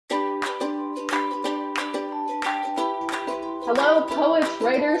Hello, poets,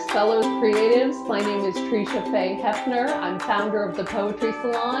 writers, fellow creatives. My name is Tresha Faye Haefner. I'm founder of the Poetry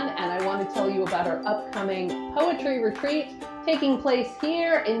Salon, and I want to tell you about our upcoming poetry retreat taking place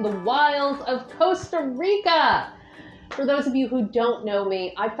here in the wilds of Costa Rica. For those of you who don't know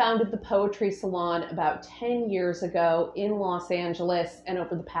me, I founded the Poetry Salon about 10 years ago in Los Angeles, and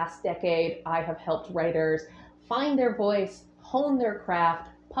over the past decade, I have helped writers find their voice, hone their craft,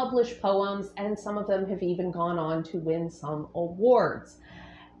 publish poems, and some of them have even gone on to win some awards.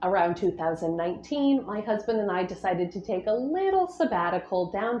 Around 2019, my husband and I decided to take a little sabbatical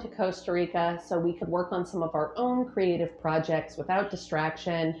down to Costa Rica so we could work on some of our own creative projects without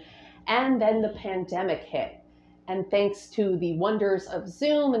distraction. And then the pandemic hit. And thanks to the wonders of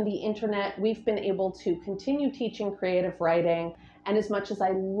Zoom and the internet, we've been able to continue teaching creative writing. And as much as I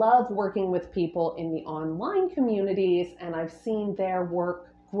love working with people in the online communities, and I've seen their work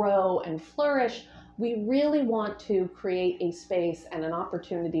grow and flourish, we really want to create a space and an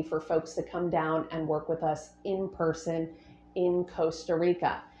opportunity for folks to come down and work with us in person in Costa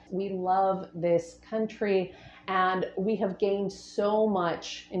Rica. We love this country, and we have gained so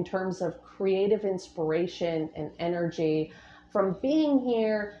much in terms of creative inspiration and energy from being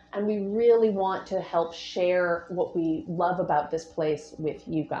here, and we really want to help share what we love about this place with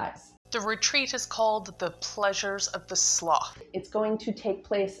you guys. The retreat is called The Pleasures of the Sloth. It's going to take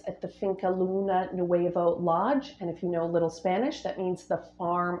place at the Finca Luna Nueva EcoLodge, and if you know a little Spanish, that means the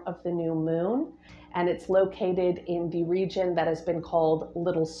farm of the new moon. And it's located in the region that has been called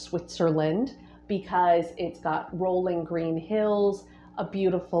Little Switzerland because it's got rolling green hills, a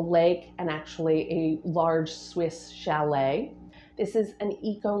beautiful lake, and actually a large Swiss chalet. This is an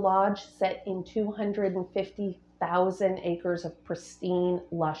eco-lodge set in 250,000 acres of pristine,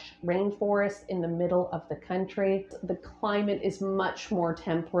 lush rainforest in the middle of the country. The climate is much more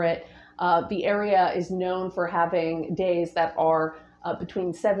temperate. The area is known for having days that are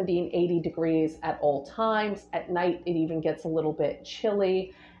between 70 and 80 degrees at all times. At night, it even gets a little bit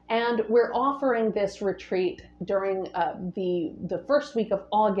chilly. And we're offering this retreat during the first week of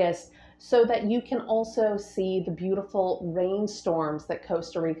August so that you can also see the beautiful rainstorms that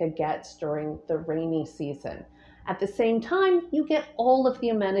Costa Rica gets during the rainy season. At the same time, you get all of the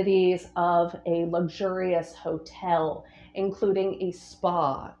amenities of a luxurious hotel, including a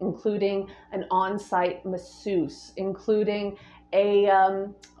spa, including an on-site masseuse, including a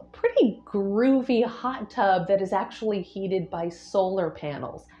pretty groovy hot tub that is actually heated by solar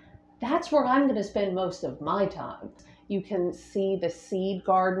panels. That's where I'm going to spend most of my time. You can see the seed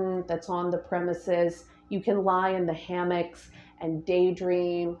garden that's on the premises. You can lie in the hammocks and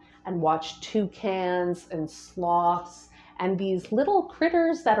daydream and watch toucans and sloths and these little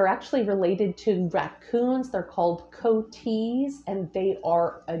critters that are actually related to raccoons. They're called coatees, and they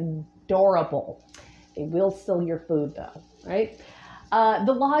are adorable. They will steal your food though, right?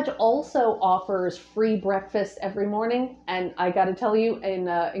 The lodge also offers free breakfast every morning, and I got to tell you,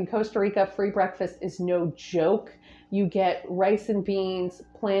 in Costa Rica, free breakfast is no joke. You get rice and beans,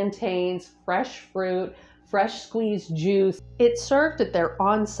 plantains, fresh fruit, fresh squeezed juice. It's served at their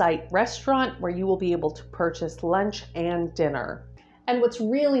on-site restaurant where you will be able to purchase lunch and dinner. And what's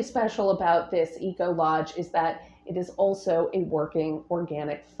really special about this eco lodge is that it is also a working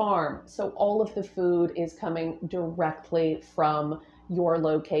organic farm. So all of the food is coming directly from your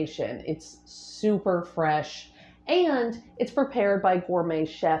location. It's super fresh, and it's prepared by gourmet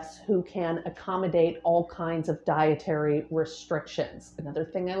chefs who can accommodate all kinds of dietary restrictions. Another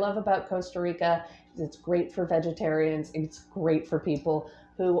thing I love about Costa Rica is it's great for vegetarians. It's great for people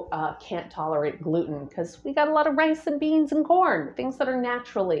who can't tolerate gluten, because we got a lot of rice and beans and corn, things that are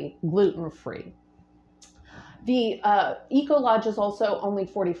naturally gluten-free. The Eco Lodge is also only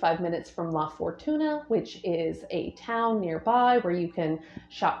 45 minutes from La Fortuna, which is a town nearby where you can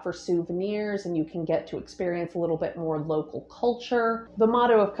shop for souvenirs and you can get to experience a little bit more local culture. The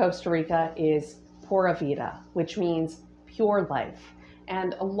motto of Costa Rica is Pura Vida, which means pure life.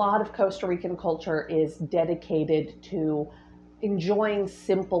 And a lot of Costa Rican culture is dedicated to enjoying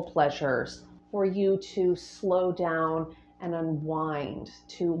simple pleasures, for you to slow down and unwind,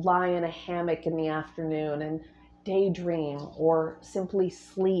 to lie in a hammock in the afternoon and daydream, or simply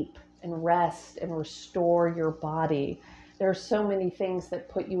sleep and rest and restore your body. There are so many things that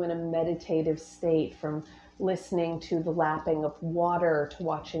put you in a meditative state, from listening to the lapping of water to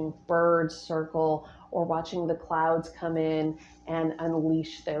watching birds circle or watching the clouds come in and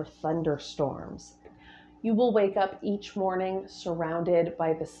unleash their thunderstorms. You will wake up each morning surrounded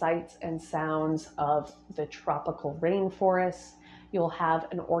by the sights and sounds of the tropical rainforest. You'll have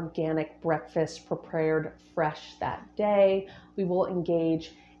an organic breakfast prepared fresh that day. We will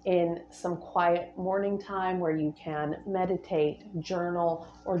engage in some quiet morning time where you can meditate, journal,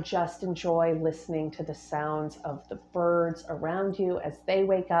 or just enjoy listening to the sounds of the birds around you as they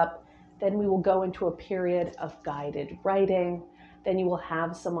wake up. Then we will go into a period of guided writing. Then you will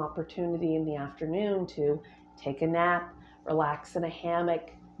have some opportunity in the afternoon to take a nap, relax in a hammock,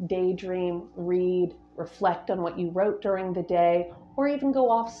 daydream, read, reflect on what you wrote during the day, or even go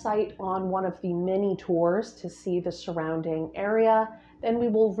off-site on one of the mini tours to see the surrounding area. Then we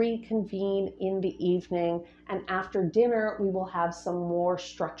will reconvene in the evening, and after dinner, we will have some more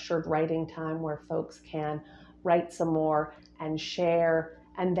structured writing time where folks can write some more and share,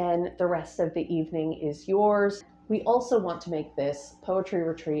 and then the rest of the evening is yours. We also want to make this poetry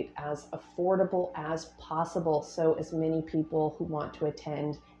retreat as affordable as possible, so as many people who want to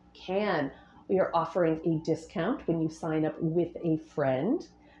attend can. We are offering a discount when you sign up with a friend.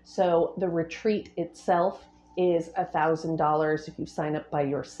 So the retreat itself is $1,000 if you sign up by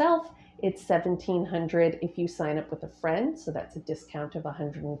yourself. It's $1,700 if you sign up with a friend, so that's a discount of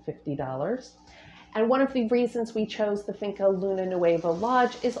 $150. And one of the reasons we chose the Finca Luna Nueva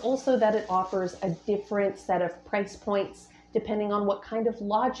Lodge is also that it offers a different set of price points depending on what kind of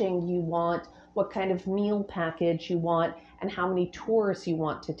lodging you want, what kind of meal package you want, and how many tours you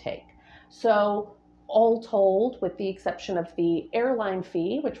want to take. So all told, with the exception of the airline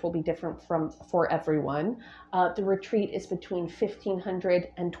fee, which will be different for everyone, the retreat is between $1,500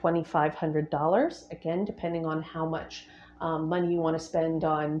 and $2,500, again, depending on how much money you want to spend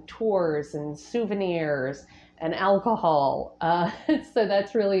on tours and souvenirs and alcohol. So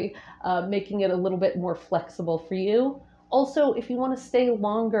that's really making it a little bit more flexible for you. Also, if you want to stay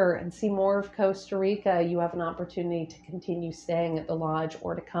longer and see more of Costa Rica, you have an opportunity to continue staying at the lodge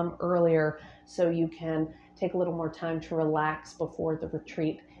or to come earlier so you can take a little more time to relax before the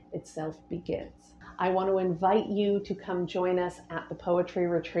retreat itself begins. I want to invite you to come join us at the poetry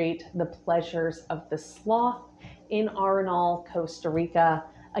retreat, The Pleasures of the Sloth, in Arenal, Costa Rica.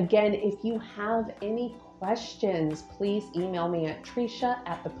 Again, if you have any questions, please email me at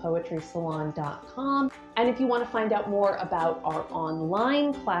tresha@thepoetrysalon.com. And if you want to find out more about our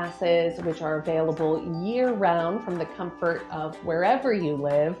online classes, which are available year-round from the comfort of wherever you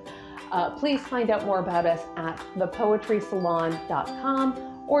live, please find out more about us at thepoetrysalon.com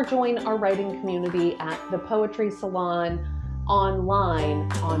or join our writing community at the Poetry Salon online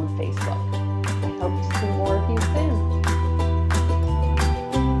on Facebook. I hope to see you